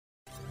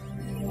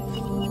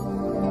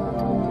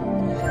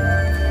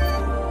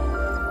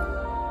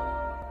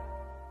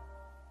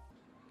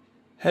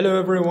Hello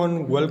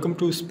everyone, welcome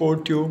to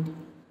SportTube.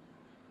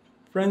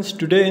 Friends,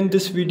 today in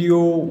this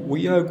video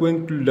we are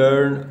going to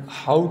learn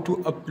how to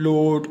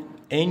upload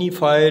any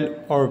file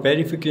or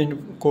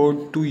verification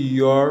code to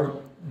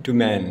your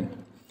domain.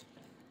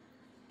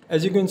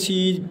 As you can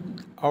see,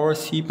 our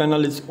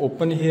cPanel is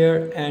open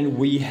here and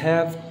we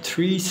have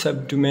 3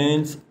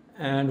 subdomains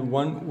and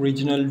 1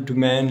 original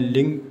domain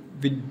linked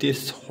with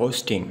this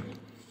hosting.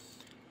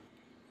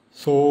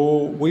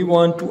 So we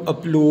want to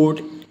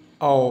upload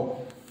our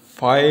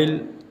file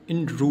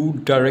in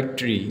root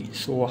directory.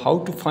 So how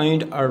to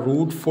find a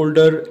root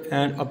folder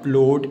and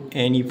upload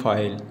any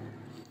file?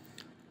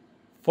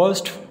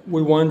 First,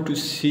 we want to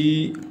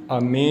see our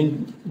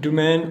main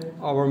domain.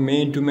 Our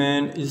main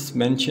domain is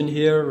mentioned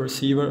here,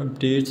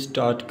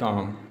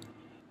 receiverupdates.com.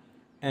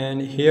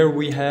 And here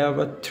we have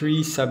a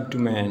 3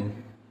 subdomain.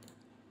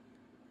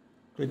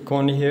 Click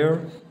on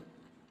here.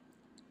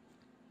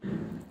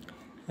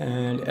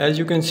 And as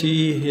you can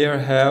see here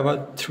have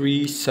a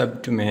 3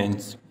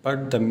 subdomains,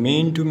 but the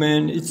main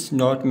domain is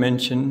not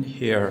mentioned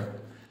here.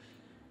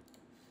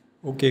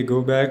 Okay,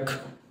 go back.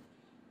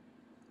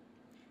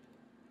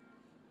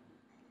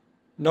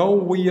 Now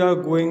we are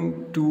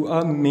going to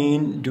a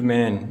main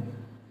domain.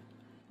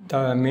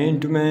 The main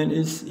domain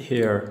is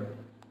here.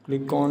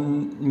 Click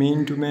on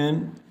main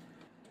domain,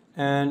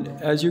 and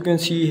as you can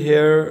see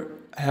here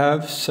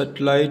have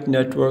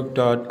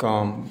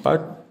satellitenetwork.com,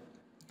 but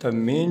the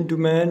main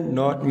domain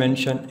not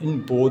mentioned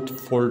in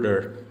both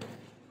folder.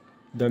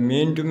 The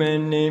main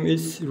domain name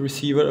is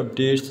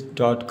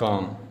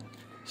receiverupdates.com.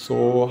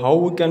 So how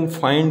we can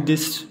find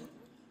this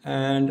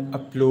and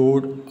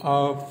upload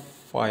a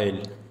file?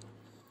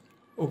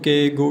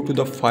 Okay, go to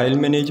the file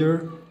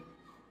manager.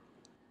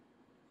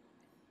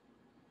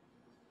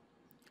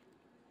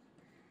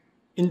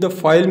 In the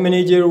file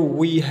manager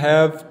we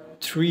have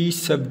 3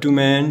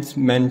 subdomains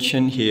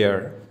mentioned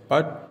here,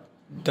 but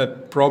the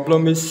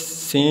problem is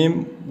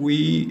same,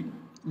 we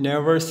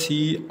never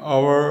see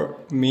our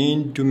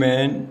main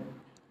domain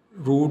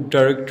root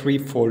directory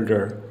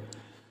folder.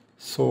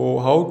 So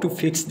how to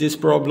fix this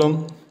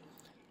problem?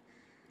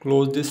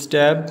 Close this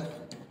tab.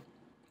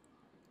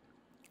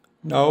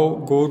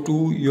 Now go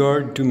to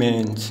your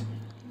domains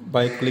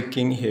by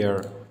clicking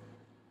here.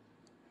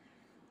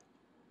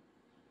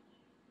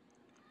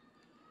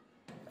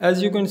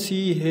 As you can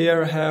see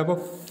here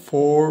have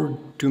 4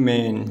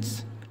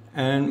 domains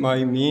and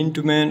my main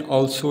domain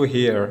also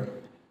here,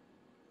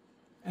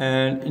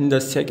 and in the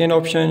second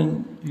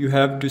option you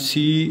have to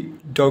see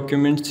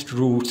documents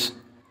roots,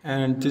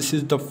 and this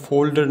is the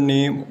folder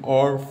name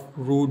or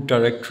root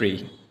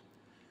directory.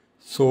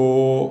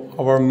 So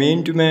our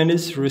main domain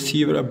is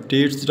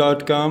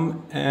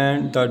receiverupdates.com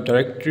and the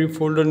directory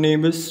folder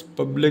name is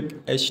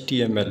public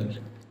HTML.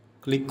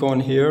 Click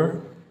on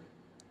here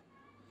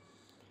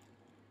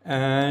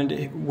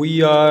and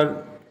we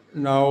are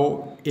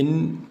now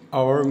in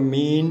our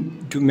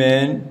main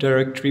domain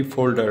directory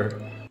folder.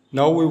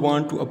 Now we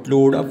want to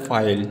upload a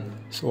file.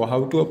 So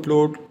how to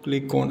upload?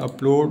 Click on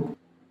upload.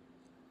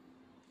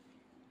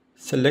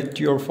 Select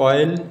your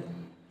file.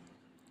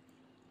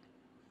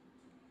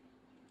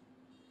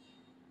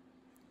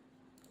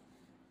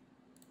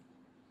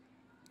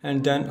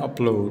 And then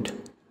upload.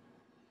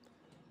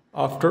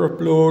 After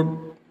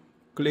upload,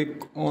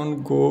 click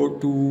on go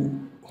to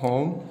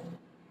home.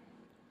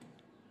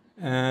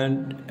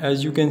 And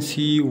as you can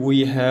see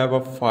we have a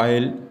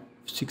file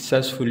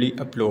successfully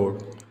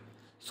uploaded.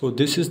 So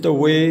this is the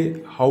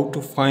way how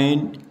to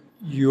find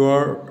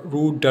your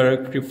root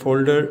directory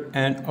folder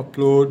and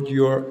upload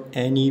your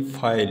any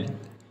file.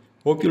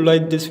 Hope you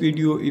like this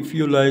video. If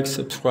you like,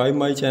 subscribe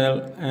my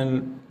channel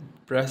and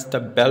press the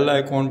bell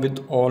icon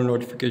with all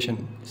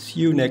notifications.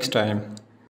 See you next time.